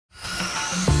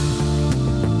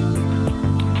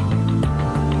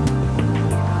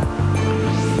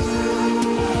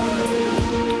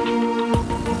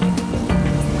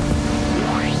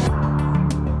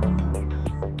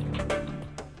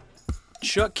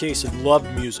Chuck Kaysen loved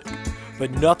music,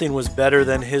 but nothing was better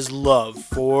than his love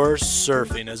for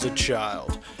surfing as a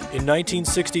child. In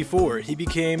 1964, he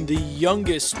became the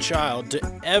youngest child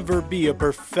to ever be a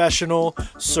professional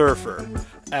surfer.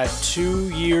 At 2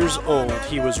 years old,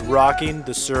 he was rocking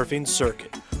the surfing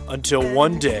circuit, until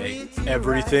one day,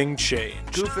 everything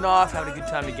changed. Goofing off, having a good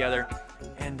time together,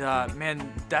 and man,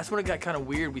 that's when it got kind of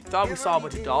weird. We thought we saw a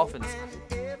bunch of dolphins,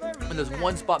 and there's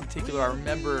one spot in particular I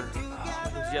remember,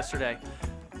 it was yesterday.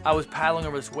 I was paddling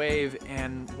over this wave,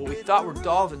 and what we thought were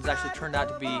dolphins actually turned out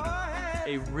to be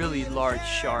a really large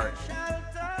shark.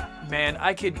 Man,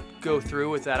 I could go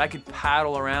through with that. I could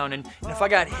paddle around, and if I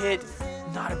got hit,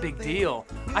 not a big deal.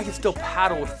 I could still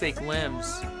paddle with fake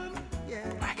limbs.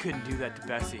 I couldn't do that to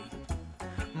Bessie.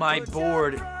 My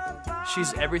board,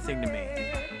 she's everything to me.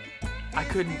 I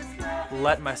couldn't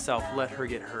let her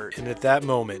get hurt. And at that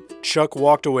moment, Chuck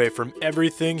walked away from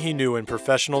everything he knew in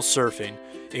professional surfing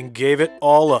and gave it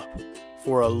all up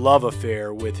for a love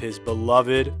affair with his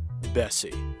beloved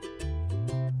Bessie.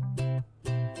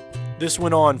 This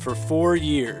went on for 4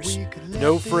 years,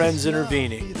 no friends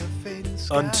intervening,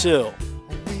 until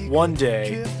one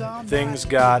day things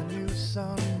got,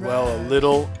 well, a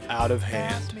little out of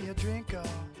hand.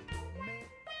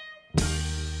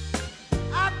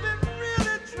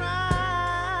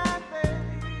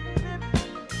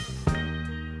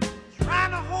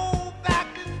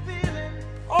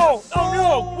 Oh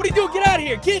no! What are you doing? Get out of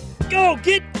here! Get out of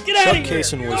here! Chuck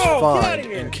Kaysen was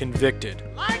fined and convicted,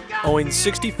 owing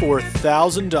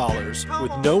 $64,000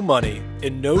 with no money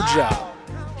and no job.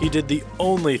 He did the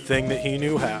only thing that he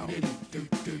knew how: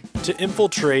 to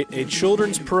infiltrate a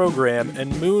children's program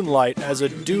and moonlight as a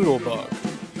doodlebug,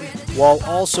 while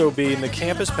also being the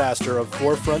campus pastor of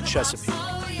Forefront Chesapeake,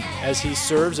 as he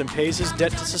serves and pays his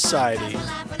debt to society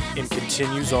and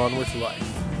continues on with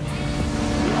life.